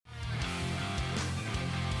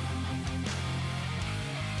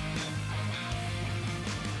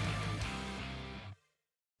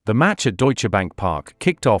The match at Deutsche Bank Park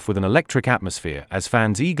kicked off with an electric atmosphere as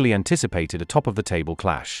fans eagerly anticipated a top-of-the-table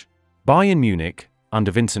clash. Bayern Munich,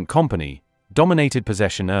 under Vincent Kompany, dominated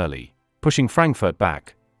possession early, pushing Frankfurt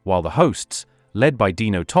back, while the hosts, led by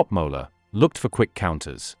Dayot Upamecano, looked for quick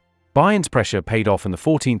counters. Bayern's pressure paid off in the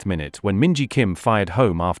 14th minute when Minjae Kim fired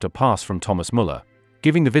home after pass from Thomas Müller,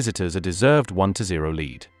 giving the visitors a deserved 1-0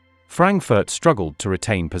 lead. Frankfurt struggled to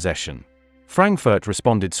retain possession. Frankfurt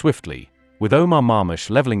responded swiftly, with Omar Marmoush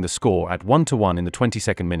leveling the score at 1-1 in the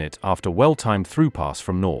 22nd minute after well-timed through pass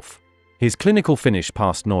from North. His clinical finish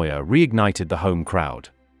past Neuer reignited the home crowd.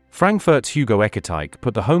 Frankfurt's Hugo Ekitiké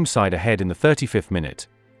put the home side ahead in the 35th minute,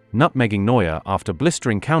 nutmegging Neuer after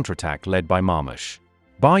blistering counterattack led by Marmoush.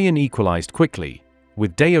 Bayern equalized quickly,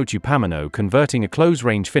 with Dayot Upamecano converting a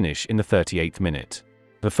close-range finish in the 38th minute.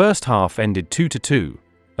 The first half ended 2-2,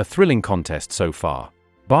 a thrilling contest so far.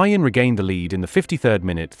 Bayern regained the lead in the 53rd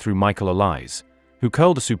minute through Michael Olise, who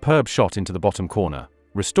curled a superb shot into the bottom corner,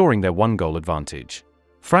 restoring their one-goal advantage.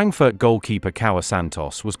 Frankfurt goalkeeper Kauã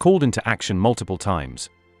Santos was called into action multiple times,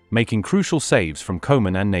 making crucial saves from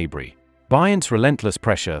Coman and Gnabry. Bayern's relentless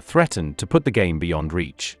pressure threatened to put the game beyond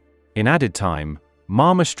reach. In added time,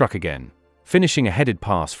 Marmoush struck again, finishing a headed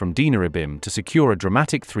pass from Dayot Upamecano to secure a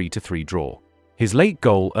dramatic 3-3 draw. His late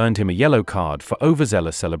goal earned him a yellow card for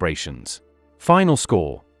overzealous celebrations. Final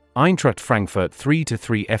score: Eintracht Frankfurt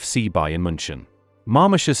 3-3 FC Bayern München.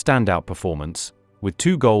 Marmoush's standout performance, with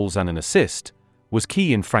 2 goals and an assist, was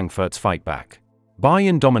key in Frankfurt's fight back.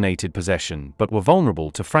 Bayern dominated possession but were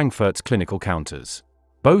vulnerable to Frankfurt's clinical counters.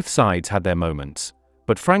 Both sides had their moments,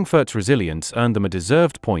 but Frankfurt's resilience earned them a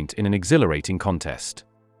deserved point in an exhilarating contest.